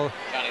football.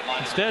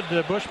 Instead,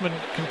 Bushman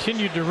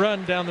continued to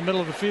run down the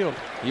middle of the field.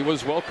 He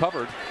was well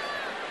covered.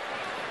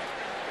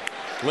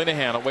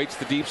 Linehan awaits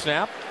the deep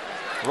snap.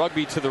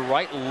 Rugby to the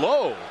right,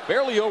 low,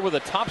 barely over the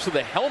tops of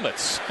the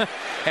helmets.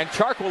 And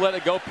Chark will let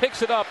it go,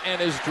 picks it up,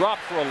 and is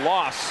dropped for a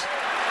loss.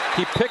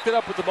 He picked it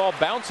up with the ball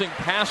bouncing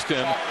past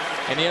him,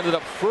 and he ended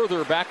up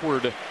further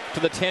backward to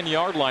the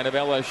 10-yard line of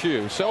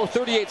LSU. So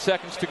 38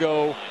 seconds to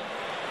go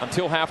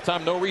until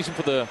halftime. No reason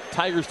for the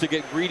Tigers to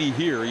get greedy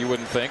here, you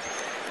wouldn't think.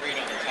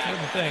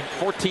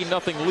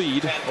 14-0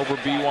 lead over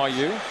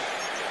BYU.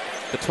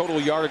 The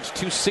total yardage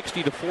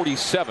 260 to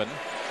 47.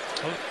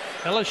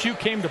 LSU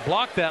came to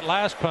block that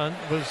last punt.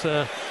 Was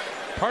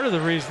part of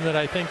the reason that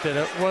I think that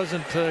it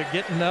wasn't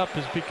getting up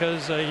is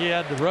because he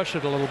had to rush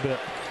it a little bit.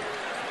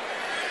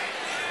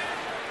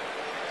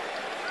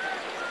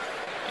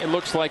 It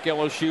looks like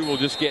LSU will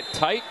just get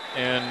tight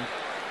and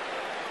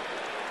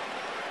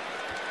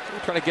We're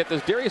trying to get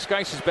this. Darius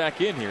Geis is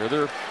back in here.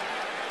 They're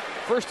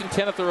 1st and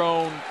 10 at their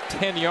own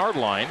 10-yard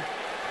line.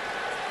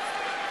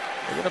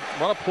 They're going to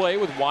run a play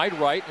with wide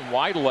right and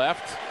wide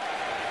left.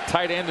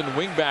 Tight end and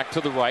wingback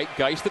to the right.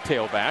 Geis the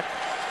tailback.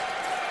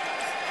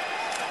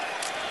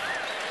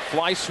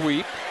 Fly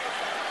sweep.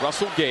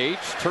 Russell Gage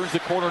turns the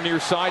corner near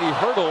side. He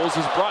hurdles,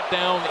 is brought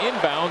down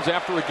inbounds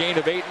after a gain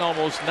of 8 and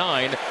almost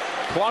 9.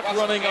 Clock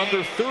running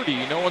under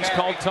 30. No one's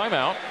called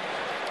timeout.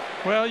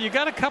 Well, you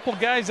got a couple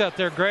guys out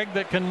there, Greg,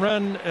 that can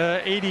run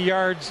 80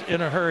 yards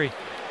in a hurry.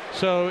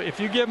 So if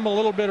you give them a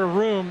little bit of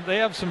room, they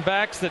have some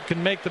backs that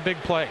can make the big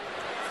play.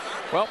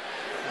 Well,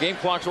 game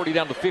clock's already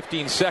down to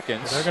 15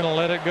 seconds. They're going to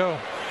let it go.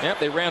 Yep,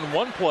 they ran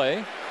one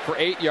play for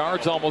 8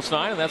 yards, almost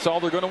 9, and that's all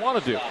they're going to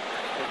want to do.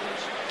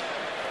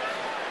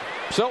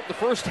 So the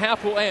first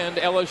half will end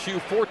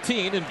LSU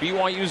 14 and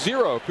BYU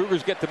 0.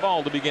 Cougars get the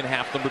ball to begin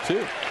half number 2. The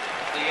end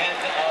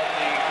of the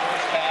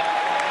first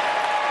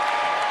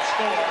half.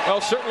 Score.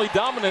 Well, certainly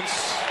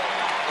dominance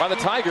by the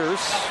Tigers.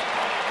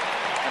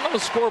 And on the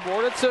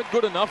scoreboard, it's a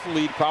good enough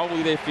lead.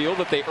 Probably they feel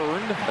that they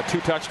earned a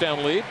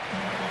 2-touchdown lead.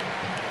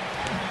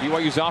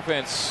 BYU's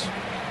offense.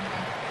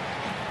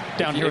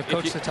 Down here with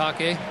Coach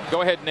Sitake.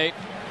 Go ahead, Nate.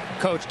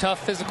 Coach,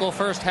 tough physical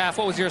first half.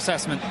 What was your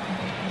assessment?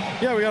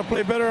 Yeah, we got to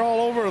play better all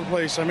over the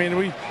place. I mean,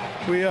 we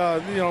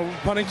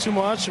punting too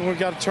much, and we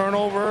got to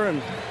turnover,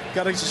 and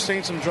got to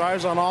sustain some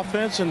drives on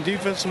offense and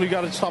defense, and we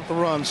got to stop the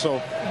run. So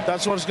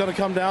that's what it's going to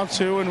come down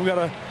to, and we got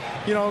to,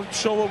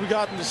 show what we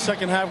got in the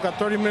second half. We've got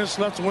 30 minutes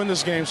left to win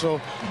this game,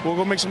 so we'll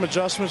go make some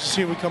adjustments to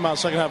see if we come out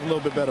second half a little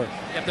bit better.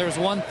 If there was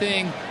one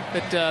thing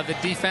that the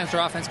defense or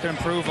offense could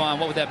improve on,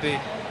 what would that be?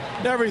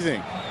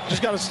 Everything.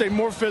 Just got to stay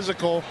more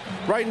physical.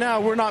 Right now,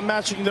 we're not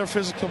matching their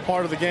physical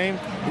part of the game.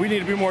 We need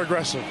to be more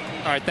aggressive.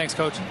 All right, thanks,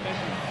 Coach.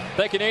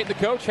 Thank you, Nate, the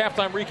coach.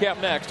 Halftime recap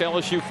next.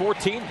 LSU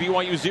 14,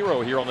 BYU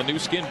 0 here on the new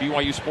skin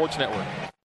BYU Sports Network.